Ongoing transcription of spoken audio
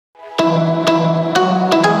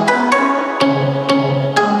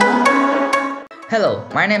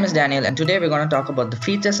My name is Daniel and today we're going to talk about the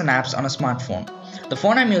features and apps on a smartphone. The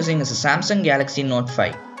phone I'm using is a Samsung Galaxy Note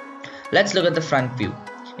 5. Let's look at the front view.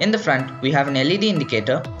 In the front, we have an LED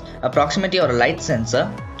indicator, a proximity or a light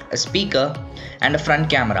sensor, a speaker, and a front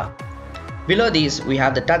camera. Below these, we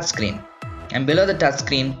have the touch screen. And below the touch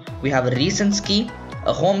screen, we have a recents key,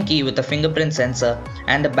 a home key with a fingerprint sensor,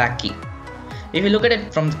 and a back key. If you look at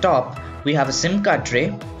it from the top, we have a SIM card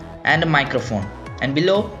tray and a microphone. And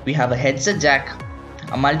below, we have a headset jack,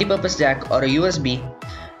 a multi-purpose jack or a USB,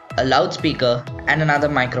 a loudspeaker, and another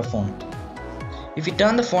microphone. If you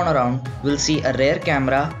turn the phone around, we'll see a rear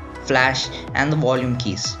camera, flash, and the volume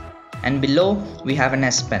keys. And below, we have an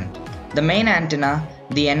S Pen. The main antenna,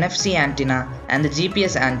 the NFC antenna, and the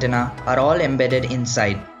GPS antenna are all embedded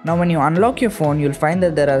inside. Now when you unlock your phone, you'll find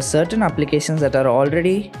that there are certain applications that are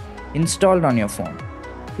already installed on your phone.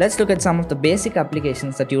 Let's look at some of the basic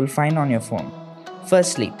applications that you'll find on your phone.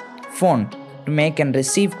 Firstly, phone to make and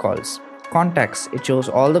receive calls. Contacts, it shows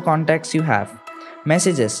all the contacts you have.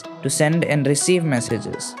 Messages to send and receive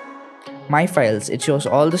messages. My Files, it shows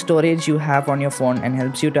all the storage you have on your phone and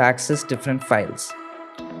helps you to access different files.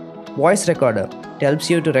 Voice Recorder, it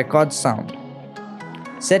helps you to record sound.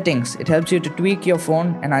 Settings, it helps you to tweak your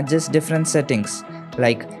phone and adjust different settings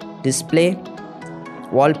like display,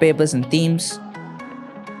 wallpapers and themes,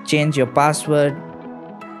 change your password,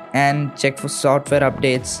 and check for software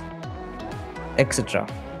updates, etc.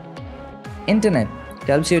 Internet, it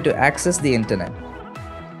helps you to access the internet.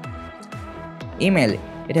 Email,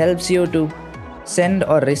 it helps you to send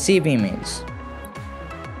or receive emails.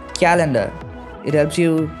 Calendar, it helps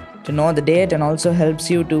you to know the date and also helps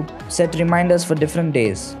you to set reminders for different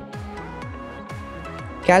days.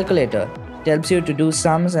 Calculator, it helps you to do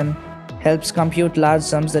sums and helps compute large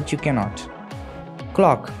sums that you cannot.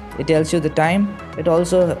 Clock, it tells you the time. It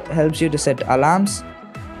also helps you to set alarms,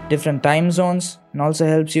 different time zones, and also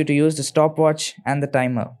helps you to use the stopwatch and the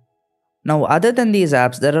timer. Now, other than these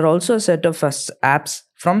apps, there are also a set of apps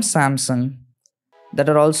from Samsung that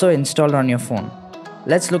are also installed on your phone.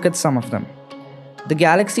 Let's look at some of them. The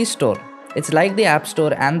Galaxy Store. It's like the App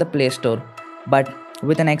Store and the Play Store, but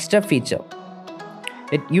with an extra feature.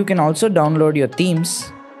 You can also download your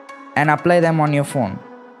themes and apply them on your phone.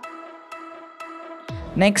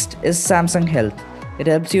 Next is Samsung Health. It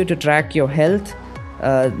helps you to track your health,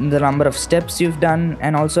 the number of steps you've done,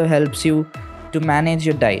 and also helps you to manage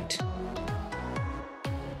your diet.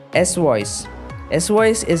 S-Voice.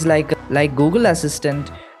 S-Voice is like Google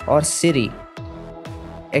Assistant or Siri,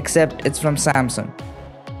 except it's from Samsung.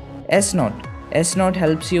 S-Note. S-Note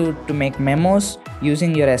helps you to make memos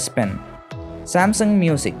using your S Pen. Samsung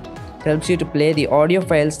Music helps you to play the audio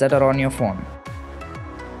files that are on your phone.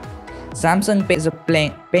 Samsung Pay is a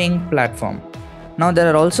paying platform. Now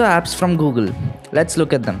there are also apps from Google. Let's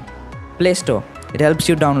look at them. Play Store. It helps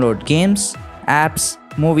you download games, apps,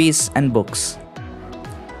 movies, and books.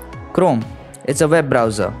 Chrome. It's a web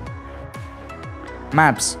browser.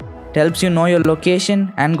 Maps. It helps you know your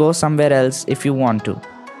location and go somewhere else if you want to.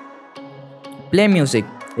 Play Music.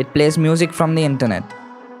 It plays music from the internet.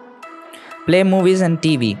 Play Movies and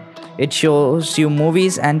TV. It shows you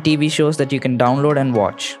movies and TV shows that you can download and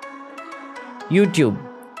watch. YouTube.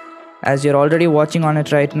 As you're already watching on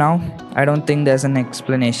it right now, I don't think there's an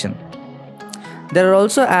explanation. There are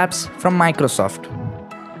also apps from Microsoft.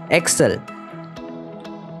 Excel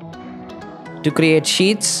to create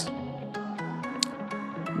sheets.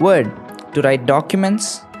 Word to write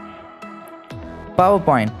documents.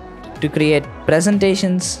 PowerPoint to create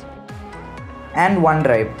presentations. And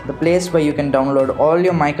OneDrive, the place where you can download all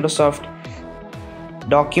your Microsoft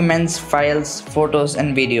documents, files, photos,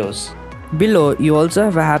 and videos. Below, you also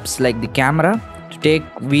have apps like the camera to take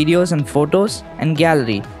videos and photos, and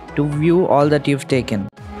gallery to view all that you've taken.